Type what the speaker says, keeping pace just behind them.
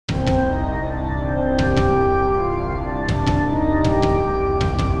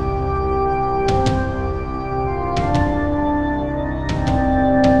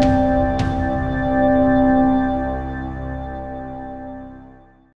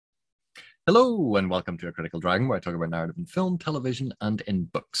Hello and welcome to A Critical Dragon, where I talk about narrative in film, television, and in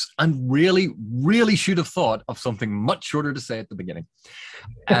books. And really should have thought of something much shorter to say at the beginning.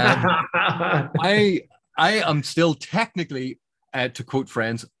 I I am still technically, to quote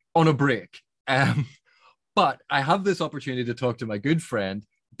friends, on a break. But I have this opportunity to talk to my good friend,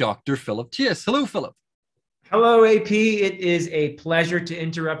 Dr. Philip Chase. Hello, Philip. Hello, AP. It is a pleasure to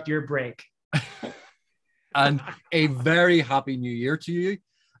interrupt your break. And a very happy new year to you.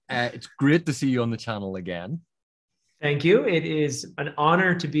 It's great to see you on the channel again. Thank you. It is an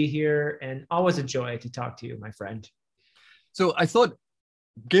honor to be here and always a joy to talk to you, my friend. So I thought,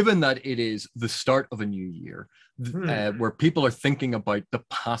 given that it is the start of a new year, where people are thinking about the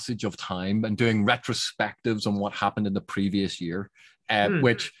passage of time and doing retrospectives on what happened in the previous year,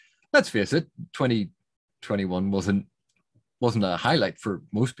 which, let's face it, 2021 wasn't a highlight for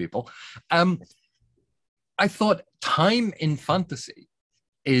most people. I thought time in fantasy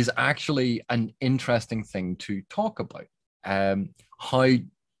is actually an interesting thing to talk about. How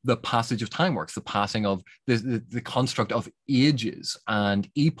the passage of time works, the passing of the construct of ages and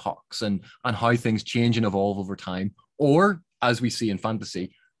epochs, and how things change and evolve over time, or as we see in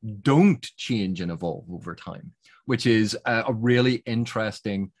fantasy, don't change and evolve over time, which is a really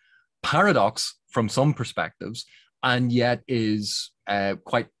interesting paradox from some perspectives, and yet is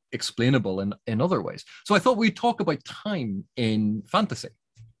quite explainable in other ways. So I thought we'd talk about time in fantasy.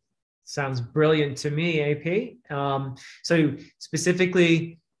 Sounds brilliant to me, AP. So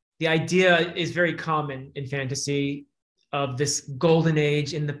specifically, the idea is very common in fantasy of this golden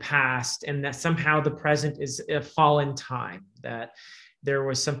age in the past, and that somehow the present is a fallen time, that there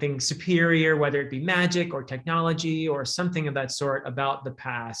was something superior, whether it be magic or technology or something of that sort about the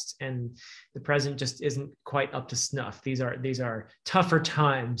past, and the present just isn't quite up to snuff. These are tougher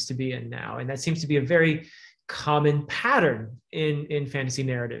times to be in now, and that seems to be a very common pattern in fantasy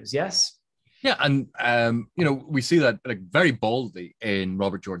narratives. Yes. Yeah, and we see that like very boldly in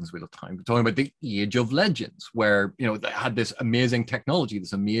Robert Jordan's Wheel of Time, talking about the Age of Legends, where they had this amazing technology,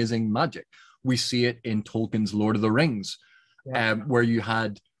 this amazing magic. We see it in Tolkien's Lord of the Rings, where you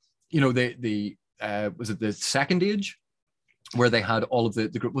had, the was it the Second Age, where they had all of the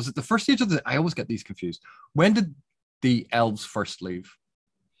group. Was it the First Age of the? I always get these confused. When did the elves first leave?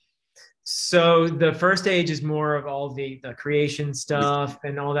 So the first age is more of all the creation stuff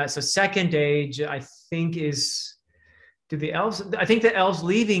and all that. So second age, I think I think the elves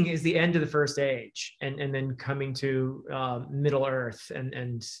leaving is the end of the first age, and then coming to Middle Earth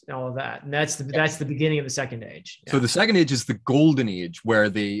and all of that. And that's the beginning of the second age. Yeah. So the second age is the golden age, where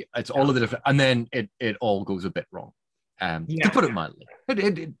it's all of the different, and then it all goes a bit wrong. To put it mildly,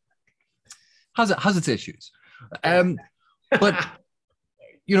 it has its issues. But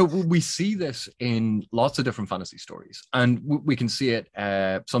we see this in lots of different fantasy stories, and we can see it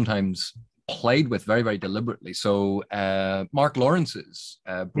sometimes played with very, very deliberately. So Mark Lawrence's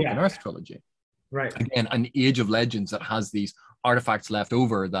Broken Earth trilogy, right? Again, an Age of Legends that has these artifacts left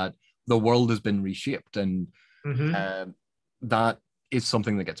over, that the world has been reshaped, and that is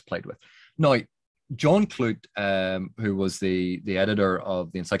something that gets played with. Now, John Clute, who was the editor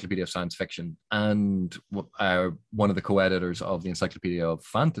of the Encyclopedia of Science Fiction and one of the co-editors of the Encyclopedia of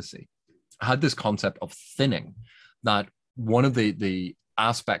Fantasy, had this concept of thinning, that one of the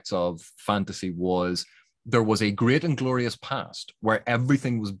aspects of fantasy was there was a great and glorious past where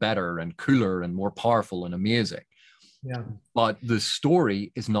everything was better and cooler and more powerful and amazing. Yeah. But the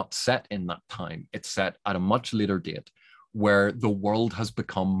story is not set in that time. It's set at a much later date, where the world has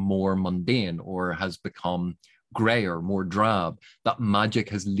become more mundane, or has become grayer, more drab, that magic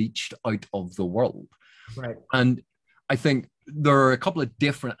has leached out of the world. Right. And I think there are a couple of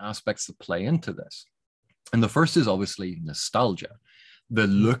different aspects that play into this. And the first is obviously nostalgia, the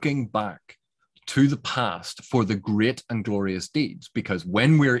looking back to the past for the great and glorious deeds. Because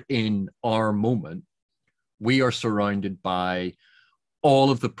when we're in our moment, we are surrounded by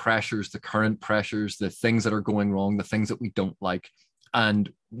all of the pressures, the current pressures, the things that are going wrong, the things that we don't like.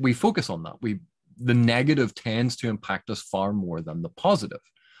 And we focus on that. The negative tends to impact us far more than the positive.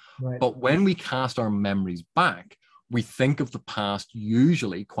 Right. But when we cast our memories back, we think of the past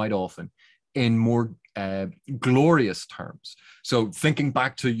usually, quite often, in more glorious terms. So thinking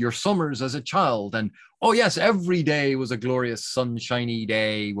back to your summers as a child, and, oh yes, every day was a glorious sunshiny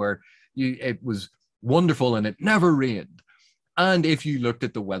day where it was wonderful and it never rained. And if you looked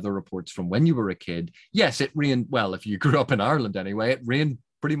at the weather reports from when you were a kid, yes, it rained. Well, if you grew up in Ireland anyway, it rained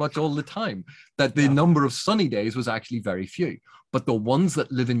pretty much all the time. That the number of sunny days was actually very few. But the ones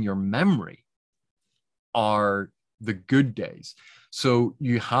that live in your memory are the good days. So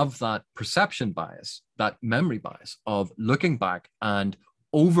you have that perception bias, that memory bias of looking back and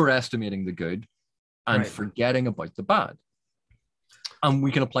overestimating the good and Right. forgetting about the bad. And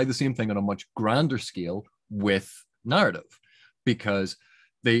we can apply the same thing on a much grander scale with narrative, because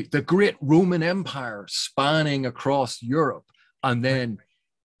the great Roman Empire spanning across Europe, and then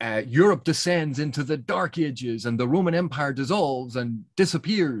Europe descends into the Dark Ages and the Roman Empire dissolves and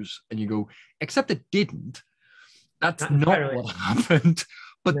disappears. And you go, except it didn't. That's not what happened.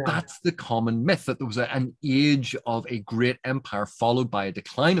 But that's the common myth, that there was an age of a great empire followed by a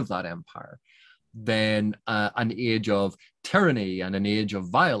decline of that empire, then an age of tyranny and an age of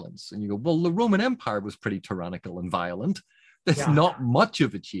violence. And you go, well, the Roman Empire was pretty tyrannical and violent. There's not much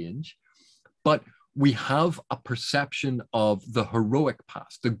of a change, but we have a perception of the heroic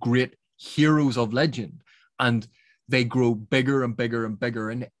past, the great heroes of legend, and they grow bigger and bigger and bigger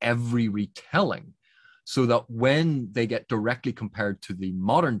in every retelling, so that when they get directly compared to the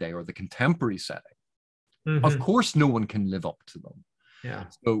modern day or the contemporary setting, of course, no one can live up to them. Yeah.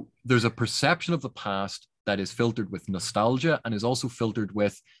 So there's a perception of the past that is filtered with nostalgia and is also filtered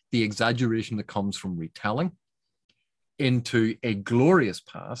with the exaggeration that comes from retelling into a glorious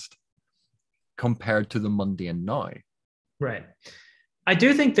past compared to the mundane now. Right. I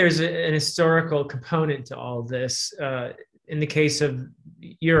do think there's an historical component to all this in the case of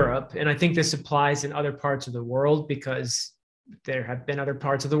Europe. And I think this applies in other parts of the world, because there have been other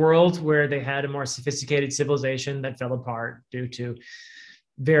parts of the world where they had a more sophisticated civilization that fell apart due to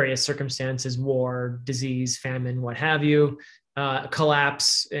various circumstances, war, disease, famine, what have you,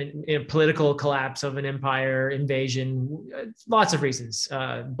 collapse, and political collapse of an empire, invasion, lots of reasons.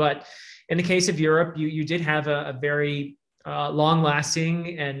 But in the case of Europe, you did have a very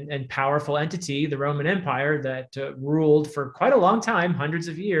long-lasting and powerful entity, the Roman Empire, that ruled for quite a long time, hundreds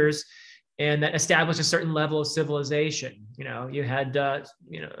of years, and that established a certain level of civilization. You had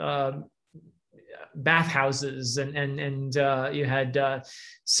bathhouses and you had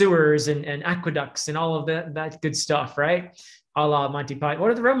sewers and aqueducts and all of that good stuff, right? A la Monty Python. What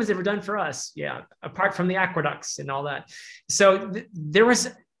have the Romans ever done for us? Yeah, apart from the aqueducts and all that. So there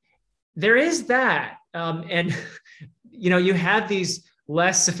is that, and you have these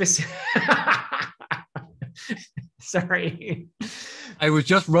less sophisticated. Sorry. I was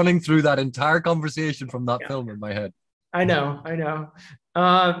just running through that entire conversation from that film in my head. I know.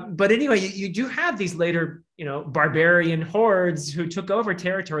 But anyway, you do have these later, barbarian hordes who took over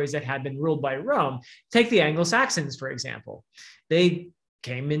territories that had been ruled by Rome. Take the Anglo-Saxons, for example. They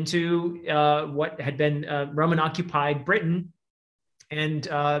came into what had been Roman-occupied Britain and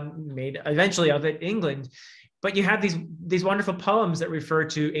made eventually of it England. But you have these wonderful poems that refer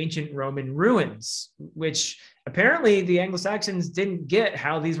to ancient Roman ruins, which apparently the Anglo-Saxons didn't get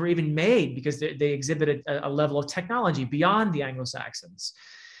how these were even made, because they exhibited a level of technology beyond the Anglo-Saxons.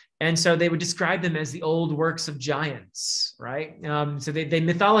 And so they would describe them as the old works of giants, right? So they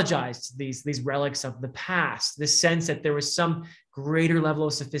mythologized these relics of the past, this sense that there was some greater level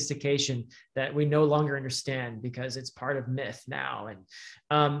of sophistication that we no longer understand because it's part of myth now.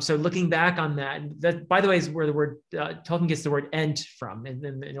 And so looking back on that, by the way, is where the word, Tolkien gets the word ent from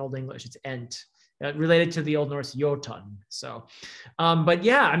in Old English. It's ent, related to the Old Norse Jotun. So, but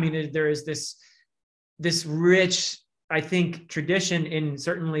yeah, I mean, there is this rich, I think, tradition in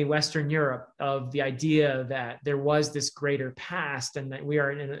certainly Western Europe of the idea that there was this greater past and that we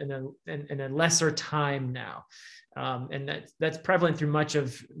are in a lesser time now. And that's prevalent through much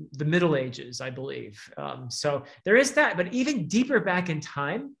of the Middle Ages, I believe. So there is that, but even deeper back in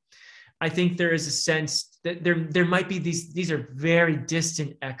time, I think there is a sense that there might be these are very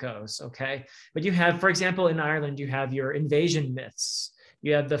distant echoes, okay? But you have, for example, in Ireland, you have your invasion myths.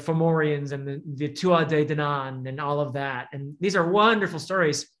 You have the Fomorians and the Tuatha De Danann and all of that. And these are wonderful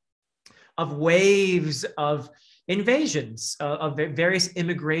stories of waves of invasions, of various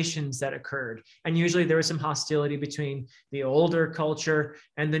immigrations that occurred. And usually there was some hostility between the older culture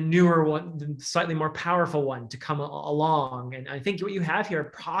and the newer one, the slightly more powerful one to come along. And I think what you have here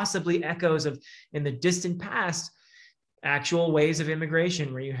are possibly echoes of, in the distant past, actual ways of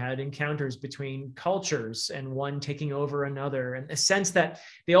immigration where you had encounters between cultures and one taking over another, and a sense that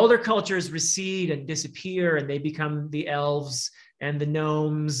the older cultures recede and disappear and they become the elves and the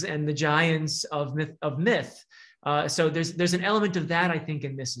gnomes and the giants of myth. So there's an element of that, I think,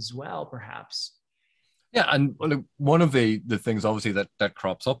 in this as well, perhaps. Yeah, and one of the things obviously that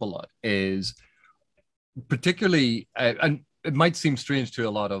crops up a lot is particularly, and it might seem strange to a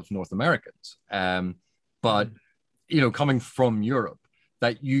lot of North Americans, but coming from Europe,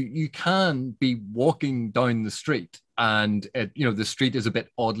 that you can be walking down the street and the street is a bit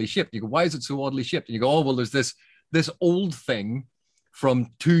oddly shaped. You go, why is it so oddly shaped? And you go, oh well, there's this old thing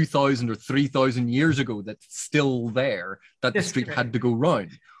from 2,000 or 3,000 years ago that's still there that the street had to go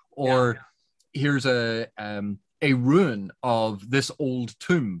round. Or here's a ruin of this old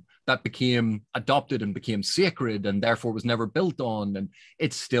tomb that became adopted and became sacred and therefore was never built on, and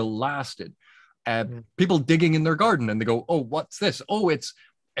it still lasted. People digging in their garden and they go, oh, what's this? Oh, it's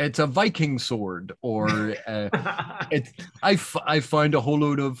a Viking sword, or I found a whole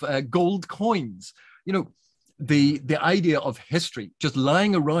load of gold coins. You know, the idea of history just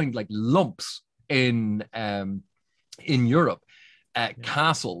lying around like lumps in Europe,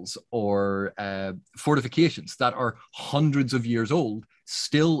 castles or fortifications that are hundreds of years old,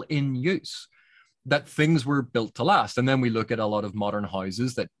 still in use, that things were built to last. And then we look at a lot of modern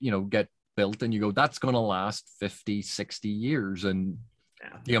houses that, you know, get built and you go, that's going to last 50, 60 years. And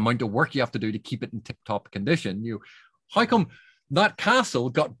the amount of work you have to do to keep it in tip-top condition. How come that castle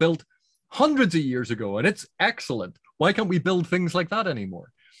got built hundreds of years ago and it's excellent? Why can't we build things like that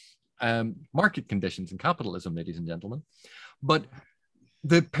anymore? Market conditions and capitalism, ladies and gentlemen. But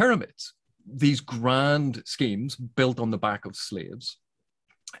the pyramids, these grand schemes built on the back of slaves,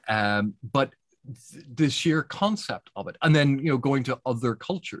 but the sheer concept of it, and then, you know, going to other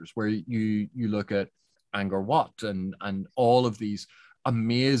cultures where you look at Angkor Wat and all of these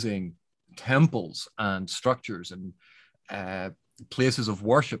amazing temples and structures and places of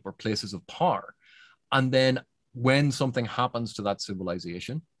worship or places of power, and then when something happens to that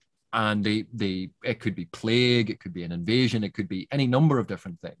civilization, and it could be plague, it could be an invasion, it could be any number of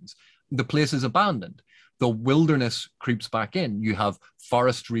different things, the place is abandoned. The wilderness creeps back in. You have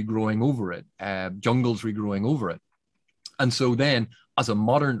forestry growing over it, jungles regrowing over it. And so then, as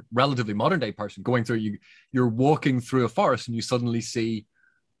a relatively modern day person going through, you're walking through a forest and you suddenly see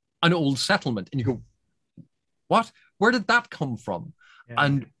an old settlement and you go, what? Where did that come from? Yeah.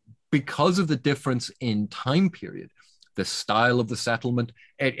 And because of the difference in time period, the style of the settlement,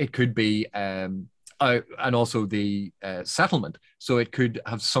 it could be, and also the settlement. So it could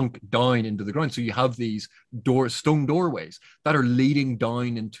have sunk down into the ground. So you have these stone doorways that are leading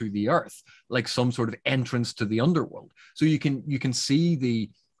down into the earth, like some sort of entrance to the underworld. So you can see the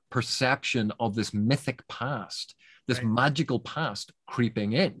perception of this mythic past, this magical past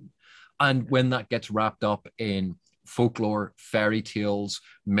creeping in. And when that gets wrapped up in folklore, fairy tales,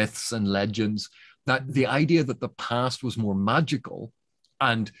 myths, and legends, that the idea that the past was more magical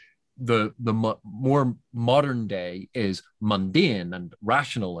and the more modern day is mundane and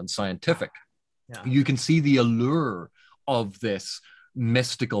rational and scientific. Yeah. You can see the allure of this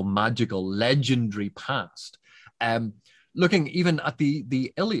mystical, magical, legendary past. Looking even at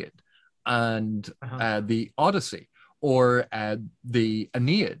the Iliad and the Odyssey, or the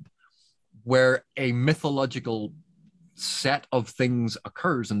Aeneid, where a mythological set of things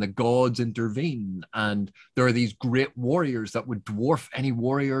occurs and the gods intervene, and there are these great warriors that would dwarf any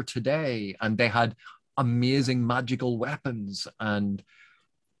warrior today, and they had amazing magical weapons, and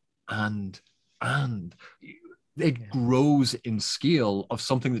it grows in scale of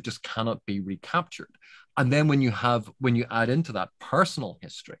something that just cannot be recaptured. And then when you add into that personal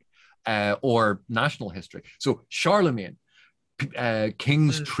history or national history, so Charlemagne,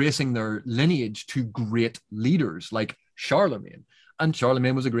 kings tracing their lineage to great leaders like Charlemagne, and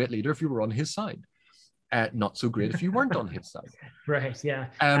Charlemagne was a great leader if you were on his side. Not so great if you weren't on his side. Right, yeah.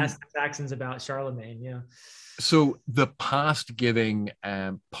 Ask the Saxons about Charlemagne, yeah. So the past giving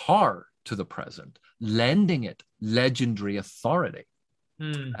power to the present, lending it legendary authority,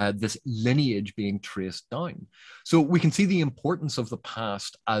 this lineage being traced down. So we can see the importance of the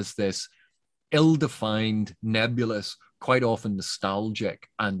past as this ill-defined, nebulous, quite often nostalgic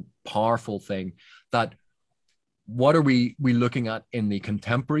and powerful thing. That what are we looking at in the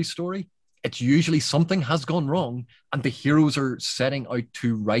contemporary story? It's usually something has gone wrong and the heroes are setting out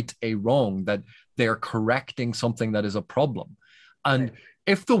to right a wrong, that they're correcting something that is a problem. And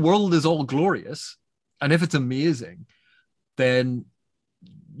if the world is all glorious and if it's amazing, then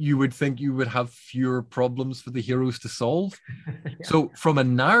you would think you would have fewer problems for the heroes to solve. Yeah. So from a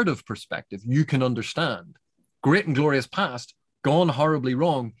narrative perspective, you can understand great and glorious past, gone horribly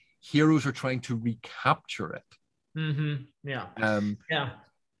wrong, heroes are trying to recapture it. Mm-hmm. Yeah. Yeah.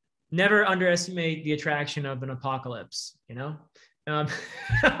 Never underestimate the attraction of an apocalypse, you know?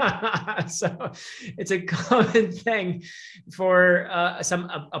 So it's a common thing for some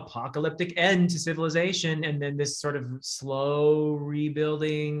apocalyptic end to civilization, and then this sort of slow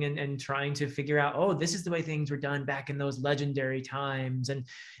rebuilding and trying to figure out, oh, this is the way things were done back in those legendary times. And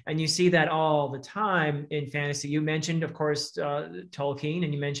you see that all the time in fantasy. You mentioned, of course, Tolkien,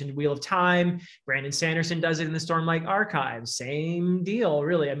 and you mentioned Wheel of Time. Brandon Sanderson does it in the Stormlight Archives. Same deal,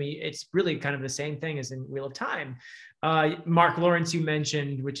 really. I mean, it's really kind of the same thing as in Wheel of Time. Mark Lawrence, you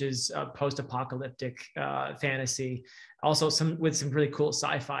mentioned, which is post-apocalyptic fantasy, also with some really cool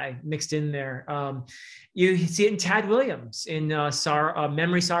sci-fi mixed in there. You see it in Tad Williams in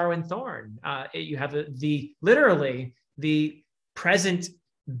Memory, Sorrow, and Thorn. You have literally the present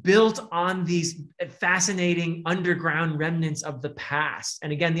built on these fascinating underground remnants of the past.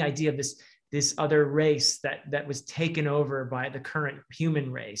 And again, the idea of this other race that was taken over by the current human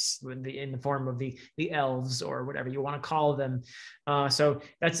race in the form of the elves, or whatever you want to call them. So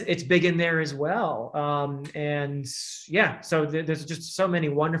it's big in there as well. And yeah, so there's just so many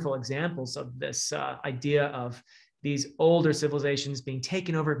wonderful examples of this idea of these older civilizations being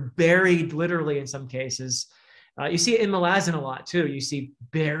taken over, buried literally in some cases. You see it in Malazan a lot too. You see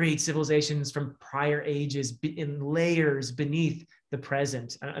buried civilizations from prior ages in layers beneath the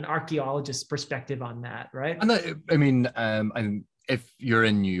present. An archaeologist's perspective on that, right? And and if you're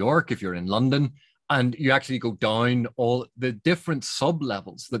in New York, if you're in London, and you actually go down all the different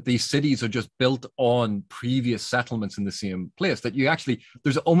sub-levels that these cities are just built on previous settlements in the same place, that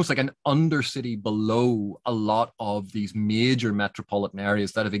there's almost like an undercity below a lot of these major metropolitan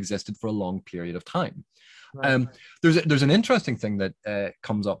areas that have existed for a long period of time. Right. There's an interesting thing that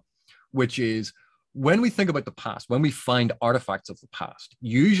comes up, which is when we think about the past, when we find artifacts of the past,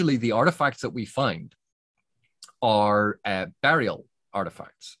 usually the artifacts that we find are burial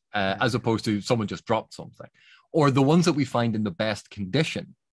artifacts, as opposed to someone just dropped something. Or the ones that we find in the best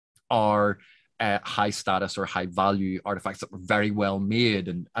condition are high status or high value artifacts that were very well made,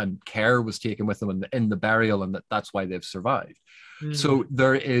 and care was taken with them in the burial, and that's why they've survived. So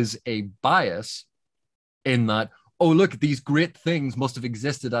there is a bias in that, oh, look, these great things must have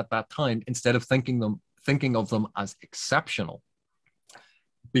existed at that time, instead of thinking of them as exceptional,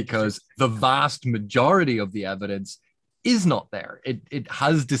 because the vast majority of the evidence is not there. It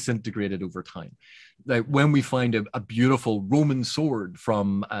has disintegrated over time. Like when we find a beautiful Roman sword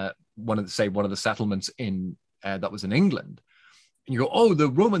from one of the settlements in that was in England, and you go, oh, the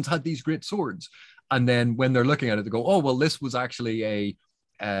Romans had these great swords, and then when they're looking at it, they go, oh, well, this was actually a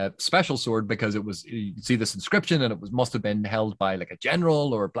special sword, because you see this inscription, and must have been held by like a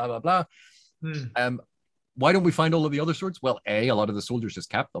general or blah blah blah. Why don't we find all of the other swords? Well, A, lot of the soldiers just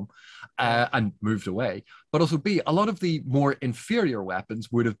kept them and moved away, but also B, a lot of the more inferior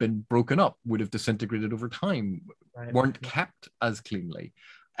weapons would have been broken up, would have disintegrated over time, weren't kept as cleanly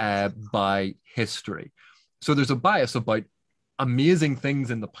by history. So there's a bias about amazing things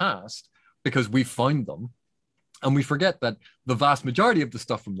in the past because we found them. And we forget that the vast majority of the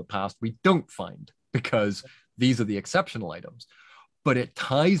stuff from the past we don't find, because these are the exceptional items. But it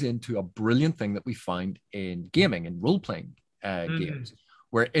ties into a brilliant thing that we find in gaming, in role-playing games,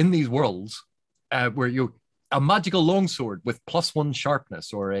 where in these worlds, where a magical longsword with +1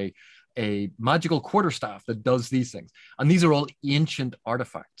 sharpness, or a magical quarterstaff that does these things. And these are all ancient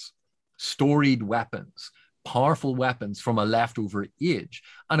artifacts, storied weapons, powerful weapons from a leftover age.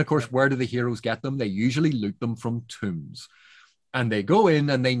 And of course, where do the heroes get them? They usually loot them from tombs, and they go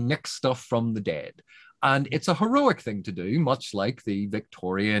in and they nick stuff from the dead. And it's a heroic thing to do, much like the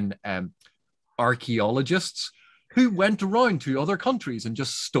Victorian archaeologists who went around to other countries and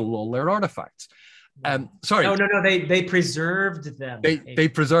just stole all their artifacts. Sorry. No. They preserved them. They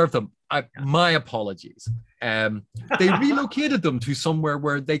preserved them. My apologies. They relocated them to somewhere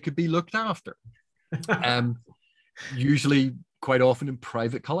where they could be looked after. Usually quite often in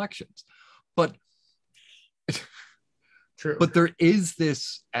private collections, but true. But there is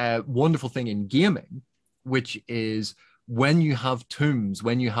this wonderful thing in gaming, which is when you have tombs,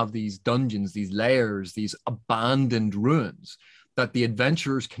 when you have these dungeons, these layers, these abandoned ruins, that the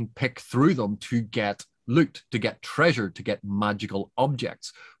adventurers can pick through them to get loot, to get treasure, to get magical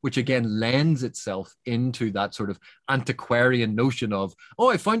objects, which again lends itself into that sort of antiquarian notion of, oh,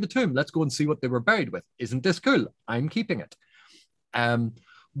 I found a tomb, let's go and see what they were buried with. Isn't this cool? I'm keeping it.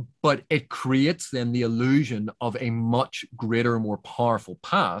 But it creates then the illusion of a much greater, more powerful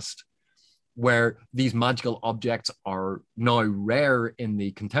past, where these magical objects are now rare in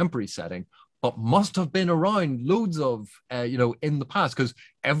the contemporary setting, but must have been around loads of, in the past, because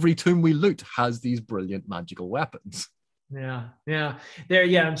every tomb we loot has these brilliant magical weapons. Yeah.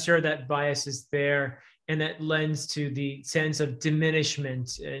 I'm sure that bias is there, and that lends to the sense of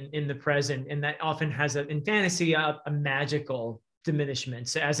diminishment in the present, and that often has in fantasy a magical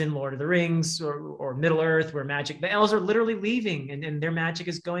diminishments, as in Lord of the Rings or Middle Earth, where the elves are literally leaving and their magic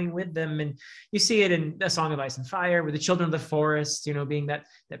is going with them. And you see it in A Song of Ice and Fire, with the children of the forest, being that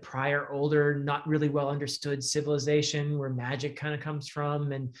prior, older, not really well understood civilization where magic kind of comes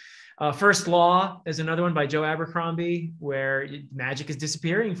from. And First Law is another one by Joe Abercrombie, where magic is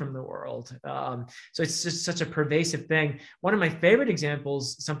disappearing from the world. So it's just such a pervasive thing. One of my favorite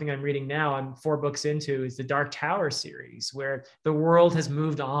examples, something I'm reading now, I'm 4 books into, is the Dark Tower series, where the world has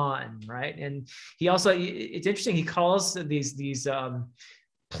moved on, right? And he also, it's interesting, he calls these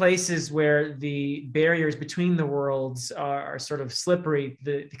places where the barriers between the worlds are sort of slippery.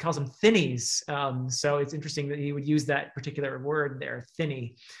 He calls them thinnies. So it's interesting that he would use that particular word there,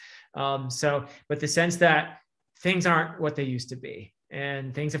 thinny. But the sense that things aren't what they used to be,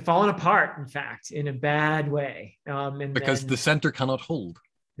 and things have fallen apart, in fact, in a bad way. Because the center cannot hold.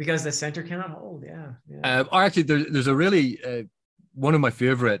 Because the center cannot hold, yeah. Or actually, there's a really, one of my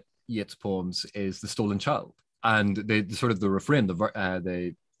favorite Yeats poems is The Stolen Child. And the sort of the refrain,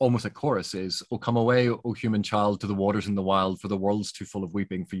 the almost a chorus is, "Oh, come away, O human child, to the waters in the wild, for the world's too full of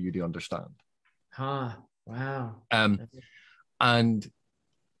weeping for you to understand." Wow. And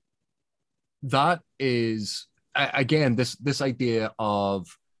that is, again, this idea of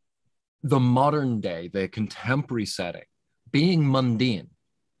the modern day, the contemporary setting, being mundane,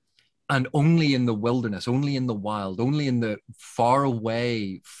 and only in the wilderness, only in the wild, only in the far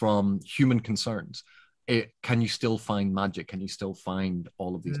away from human concerns, can you still find magic? Can you still find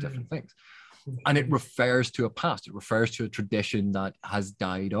all of these different things? And it refers to a past. It refers to a tradition that has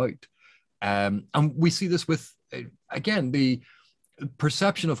died out. And we see this with, again, the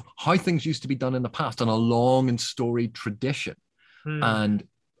perception of how things used to be done in the past and a long and storied tradition. And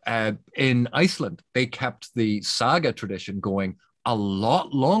in Iceland, they kept the saga tradition going a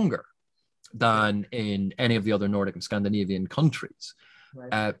lot longer than in any of the other Nordic and Scandinavian countries.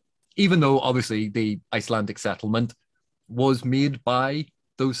 Right. Even though obviously the Icelandic settlement was made by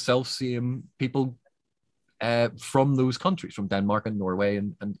those self-same people from those countries, from Denmark and Norway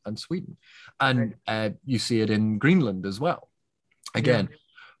and Sweden. And you see it in Greenland as well. Again,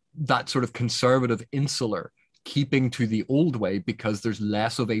 that sort of conservative, insular, keeping to the old way because there's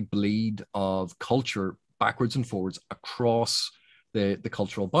less of a bleed of culture backwards and forwards across the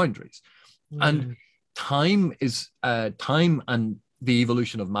cultural boundaries. And time and the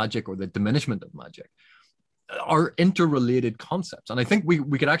evolution of magic, or the diminishment of magic, are interrelated concepts. And I think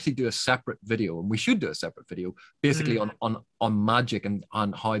we could actually do a separate video, and we should do a separate video, basically on magic and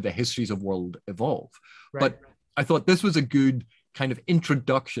on how the histories of world evolve. But I thought this was a good kind of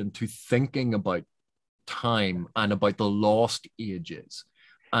introduction to thinking about time and about the lost ages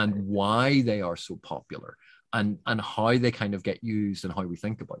and why they are so popular and how they kind of get used and how we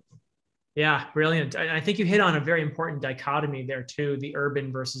think about them. Yeah, brilliant. I think you hit on a very important dichotomy there too, the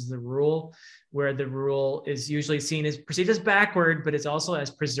urban versus the rural, where the rural is usually perceived as backward, but it's also as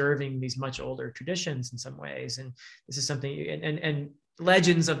preserving these much older traditions in some ways. And this is something, and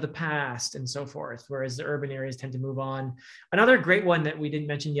legends of the past and so forth, whereas the urban areas tend to move on. Another great one that we didn't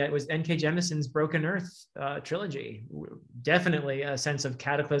mention yet was N.K. Jemisin's Broken Earth trilogy. Definitely a sense of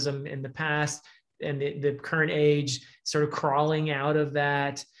cataclysm in the past and the current age sort of crawling out of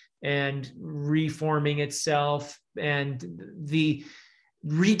that and reforming itself, and the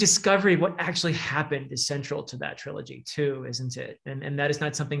rediscovery of what actually happened is central to that trilogy too, isn't it? And that is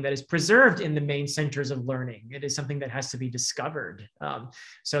not something that is preserved in the main centers of learning. It is something that has to be discovered.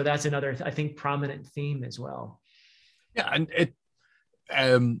 So that's another, I think, prominent theme as well. Yeah, and it,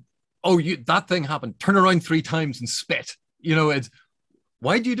 that thing happened. Turn around 3 times and spit. It's,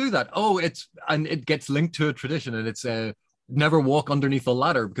 why do you do that? And it gets linked to a tradition, and it's never walk underneath a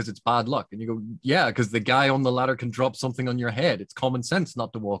ladder because it's bad luck. And you go, yeah, because the guy on the ladder can drop something on your head. It's common sense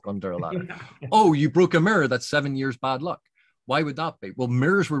not to walk under a ladder. Oh, you broke a mirror. That's 7 years bad luck. Why would that be? Well,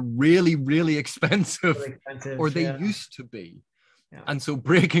 mirrors were really, really expensive, or they used to be. Yeah. And so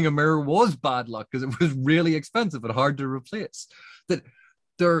breaking a mirror was bad luck because it was really expensive and hard to replace. That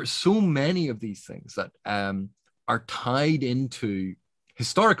there are so many of these things that are tied into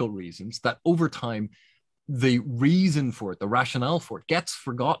historical reasons that over time, the reason for it, the rationale for it, gets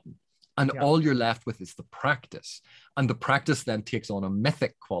forgotten. And all you're left with is the practice. And the practice then takes on a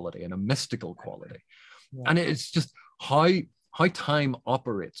mythic quality and a mystical quality. Yeah. And it's just how time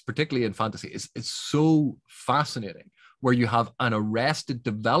operates, particularly in fantasy, is so fascinating, where you have an arrested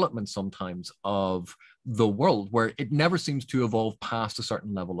development sometimes of the world, where it never seems to evolve past a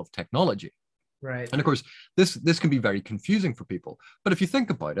certain level of technology. Right. And of course, this can be very confusing for people. But if you think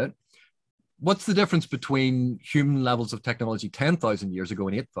about it, what's the difference between human levels of technology 10,000 years ago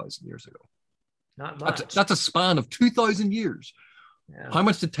and 8,000 years ago? Not much. That's a span of 2,000 years Yeah. How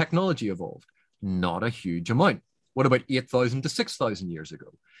much did technology evolve? Not a huge amount. What about 8,000 to 6,000 years ago?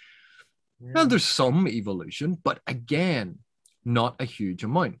 Yeah. Well, there's some evolution, but again, not a huge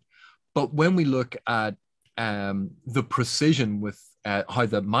amount. But when we look at the precision with how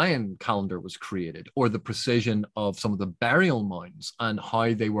the Mayan calendar was created, or the precision of some of the burial mounds and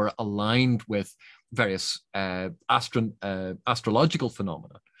how they were aligned with various astrological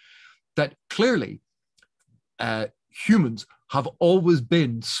phenomena, that clearly humans have always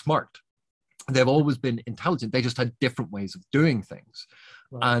been smart. They've always been intelligent. They just had different ways of doing things.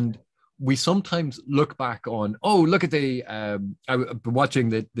 Right. And we sometimes look back on, oh, look at I've been watching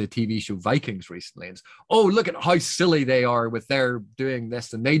the TV show Vikings recently. And oh, look at how silly they are with their doing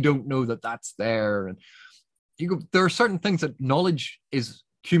this, and they don't know that that's there. And there are certain things that knowledge is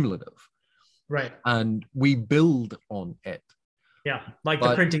cumulative. Right. And we build on it. Yeah, like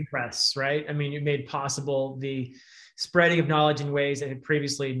the printing press, right? I mean, it made possible the spreading of knowledge in ways that had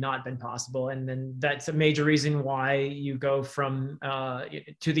previously not been possible, and then that's a major reason why you go from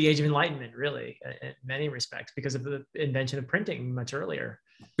to the Age of Enlightenment, really, in many respects, because of the invention of printing much earlier.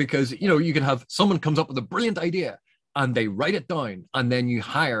 Because you can have someone comes up with a brilliant idea and they write it down, and then you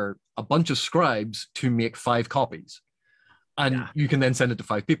hire a bunch of scribes to make 5 copies. And you can then send it to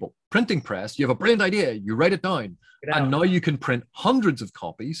 5 people. Printing press, you have a brilliant idea, you write it down, and now you can print hundreds of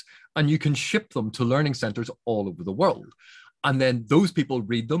copies and you can ship them to learning centers all over the world. And then those people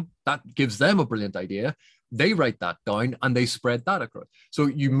read them, that gives them a brilliant idea, they write that down and they spread that across. So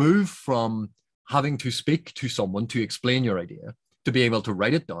you move from having to speak to someone to explain your idea to being able to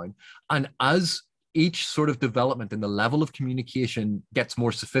write it down. And as each sort of development in the level of communication gets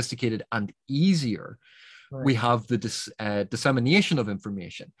more sophisticated and easier, we have the dissemination of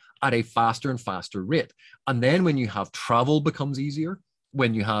information at a faster and faster rate. And then when you have travel becomes easier,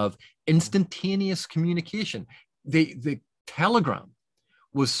 when you have instantaneous communication, the telegram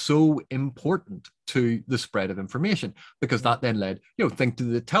was so important to the spread of information, because that then led, think to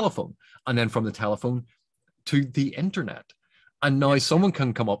the telephone, and then from the telephone to the internet. And now someone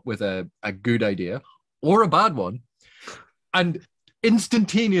can come up with a good idea or a bad one and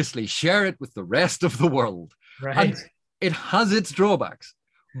instantaneously share it with the rest of the world. Right. And it has its drawbacks,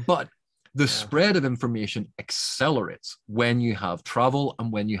 but the spread of information accelerates when you have travel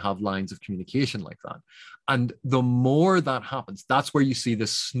and when you have lines of communication like that. And the more that happens, that's where you see the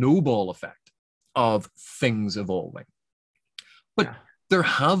snowball effect of things evolving. But there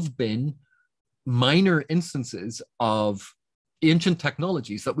have been minor instances of ancient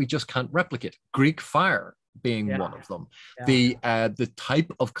technologies that we just can't replicate. Greek fire being one of them. The type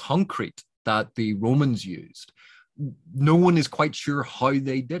of concrete that the Romans used, no one is quite sure how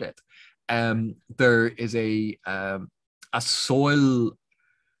they did it. There is a soil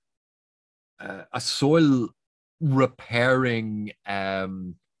repairing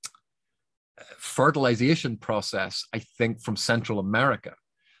fertilization process, I think, from Central America,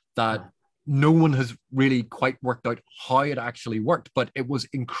 that no one has really quite worked out how it actually worked, but it was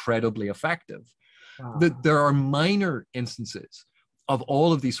incredibly effective. There are minor instances of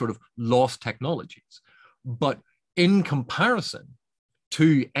all of these sort of lost technologies, but in comparison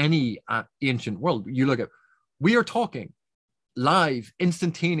to any ancient world, you look at, we are talking live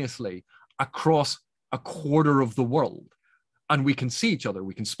instantaneously across a quarter of the world, and we can see each other,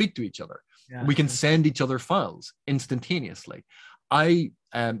 we can speak to each other, we can send each other files instantaneously. I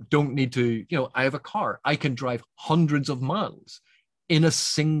don't need to, I have a car, I can drive hundreds of miles in a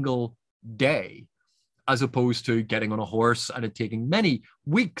single day, as opposed to getting on a horse and it taking many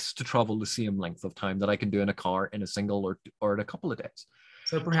weeks to travel the same length of time that I can do in a car in a single or in a couple of days.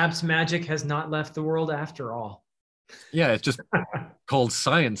 So perhaps magic has not left the world after all. Yeah, it's just called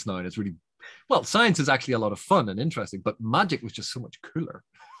science now, and it's really, well, science is actually a lot of fun and interesting, but magic was just so much cooler.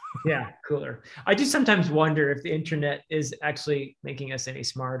 Yeah, cooler. I do sometimes wonder if the internet is actually making us any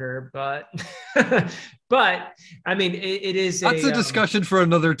smarter, but but I mean, it is. That's a discussion for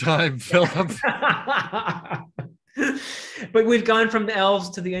another time, Philip. But we've gone from the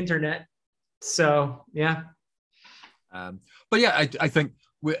elves to the internet, so yeah. But yeah, I think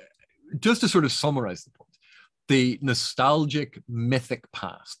just to sort of summarize the point, the nostalgic mythic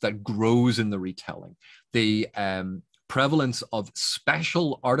past that grows in the retelling, the prevalence of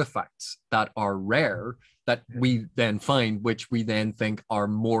special artifacts that are rare that we then find, which we then think are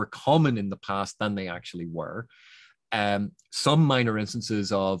more common in the past than they actually were. Some minor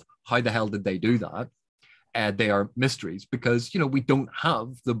instances of how the hell did they do that? They are mysteries, because we don't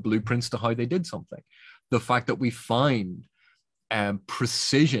have the blueprints to how they did something. The fact that we find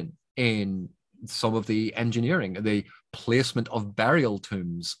precision in some of the engineering, the placement of burial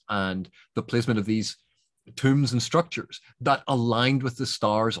tombs, and the placement of these tombs and structures that aligned with the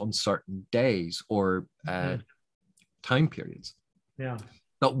stars on certain days or time periods. Yeah.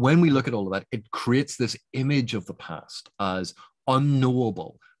 That when we look at all of that, it creates this image of the past as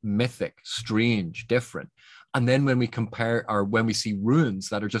unknowable, mythic, strange, different. And then when we compare, or when we see ruins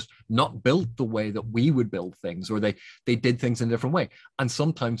that are just not built the way that we would build things, or they did things in a different way. And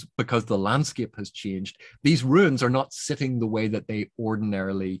sometimes because the landscape has changed, these ruins are not sitting the way that they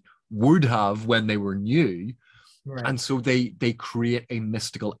ordinarily would have when they were new. Right. And so they create a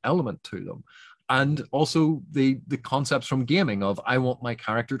mystical element to them. And also the concepts from gaming of, I want my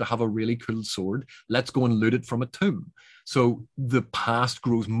character to have a really cool sword. Let's go and loot it from a tomb. So the past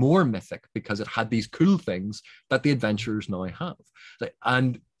grows more mythic because it had these cool things that the adventurers now have.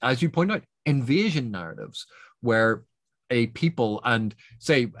 And as you point out, invasion narratives where a people, and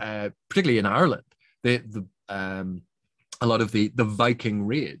say, particularly in Ireland, a lot of the Viking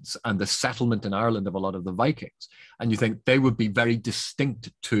raids and the settlement in Ireland of a lot of the Vikings. And you think they would be very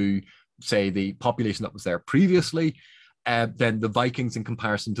distinct to, say, the population that was there previously, than the Vikings in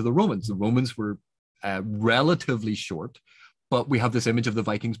comparison to the Romans. The Romans were relatively short, but we have this image of the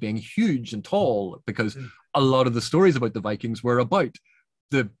Vikings being huge and tall because a lot of the stories about the Vikings were about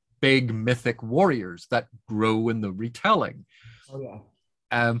the big mythic warriors that grow in the retelling. Oh,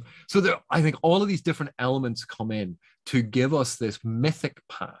 yeah. So I think all of these different elements come in to give us this mythic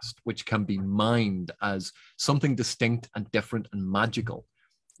past, which can be mined as something distinct and different and magical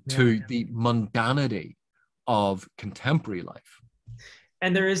to the mundanity of contemporary life.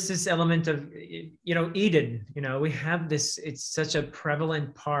 And there is this element of, Eden, we have this, it's such a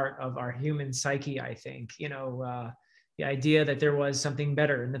prevalent part of our human psyche, I think, the idea that there was something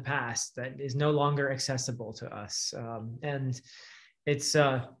better in the past that is no longer accessible to us. And it's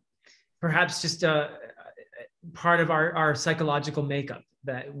perhaps just a part of our psychological makeup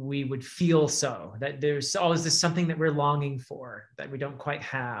that we would feel so, that there's always this something that we're longing for that we don't quite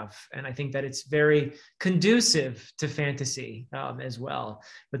have. And I think that it's very conducive to fantasy as well.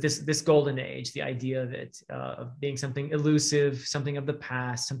 But this golden age, the idea of it, of being something elusive, something of the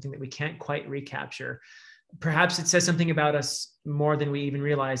past, something that we can't quite recapture. Perhaps it says something about us more than we even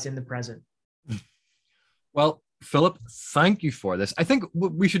realize in the present. Well, Philip, thank you for this. I think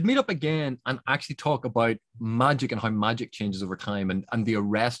we should meet up again and actually talk about magic and how magic changes over time, and the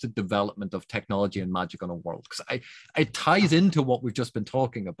arrested development of technology and magic on a world, because it ties into what we've just been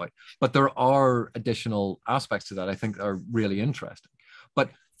talking about. But there are additional aspects to that I think are really interesting.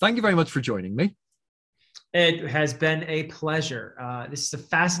 But thank you very much for joining me. It has been a pleasure. This is a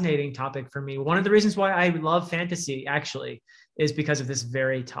fascinating topic for me. One of the reasons why I love fantasy, actually, is because of this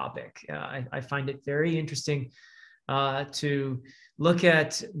very topic. I find it very interesting to look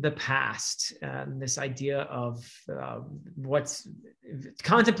at the past, this idea of what's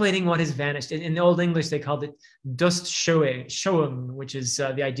contemplating what has vanished. In the Old English, they called it dust showing, which is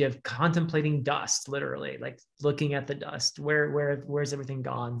the idea of contemplating dust, literally, like looking at the dust. Where's everything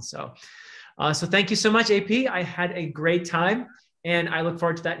gone? So thank you so much, AP. I had a great time, and I look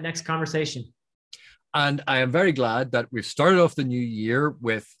forward to that next conversation. And I am very glad that we've started off the new year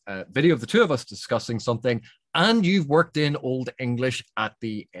with a video of the two of us discussing something, and you've worked in Old English at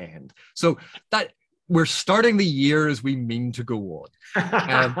the end. So that we're starting the year as we mean to go on.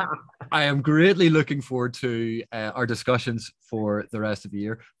 I am greatly looking forward to our discussions for the rest of the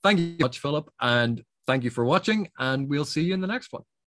year. Thank you so much, Philip, and thank you for watching, and we'll see you in the next one.